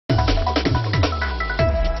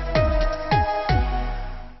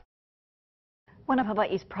One of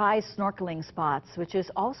Hawaii's prized snorkeling spots, which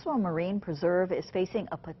is also a marine preserve, is facing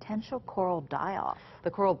a potential coral die-off.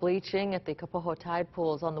 The coral bleaching at the Kapoho tide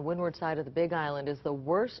pools on the windward side of the Big Island is the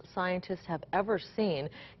worst scientists have ever seen.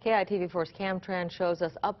 KITV4's Cam Tran shows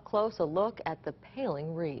us up close a look at the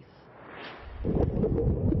paling reef.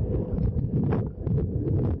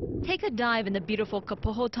 Take a dive in the beautiful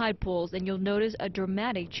Kapoho tide pools and you'll notice a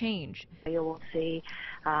dramatic change. You will see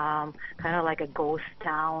kind of like a ghost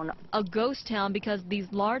town. A ghost town because these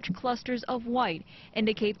large clusters of white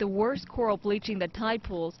indicate the worst coral bleaching the tide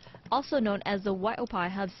pools, also known as the Wai'opai,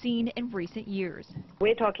 have seen in recent years.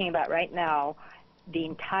 We're talking about right now the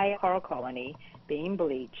entire coral colony being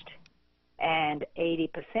bleached, and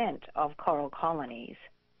 80% of coral colonies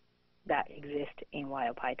that exist in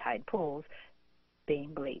Wai'opai tide pools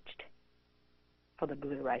being bleached for the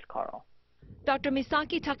blue rice coral. Dr.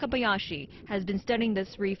 Misaki Takabayashi has been studying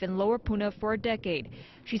this reef in Lower Puna for a decade.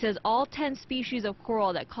 She says all 10 species of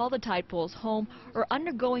coral that call the tide pools home are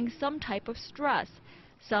undergoing some type of stress.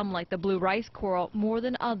 Some, like the blue rice coral, more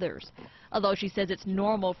than others. Although she says it's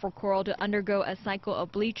normal for coral to undergo a cycle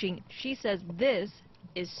of bleaching, she says this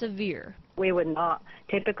is severe. We would not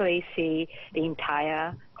typically see the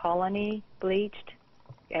entire colony bleached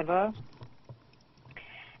ever,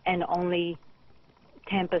 and only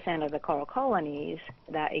 10% of the coral colonies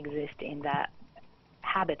that exist in that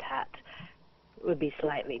habitat would be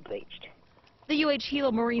slightly bleached. The UH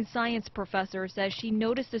Hilo marine science professor says she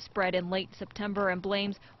noticed the spread in late September and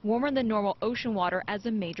blames warmer than normal ocean water as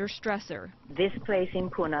a major stressor. This place in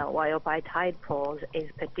Puna, Wai'opai tide pools, is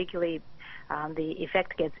particularly, the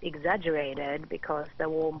effect gets exaggerated because the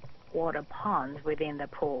warm water ponds within the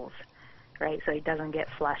pools, right? So it doesn't get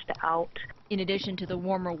flushed out. In addition to the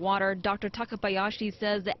warmer water, Dr. Takabayashi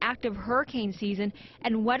says the active hurricane season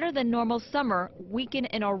and wetter than normal summer weaken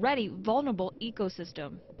an already vulnerable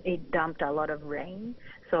ecosystem. It dumped a lot of rain,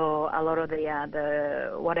 so a lot of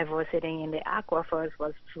the whatever was sitting in the aquifers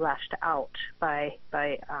was flushed out by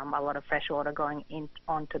a lot of fresh water going in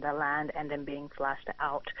onto the land and then being flushed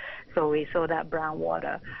out. So we saw that brown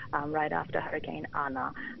water right after Hurricane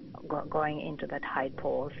Ana going into the tide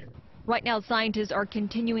pools. Right now, scientists are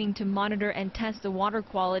continuing to monitor and test the water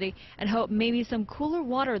quality and hope maybe some cooler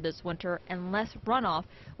water this winter and less runoff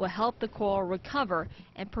will help the coral recover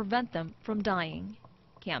and prevent them from dying.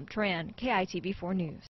 Cam Tran, KITV4 News.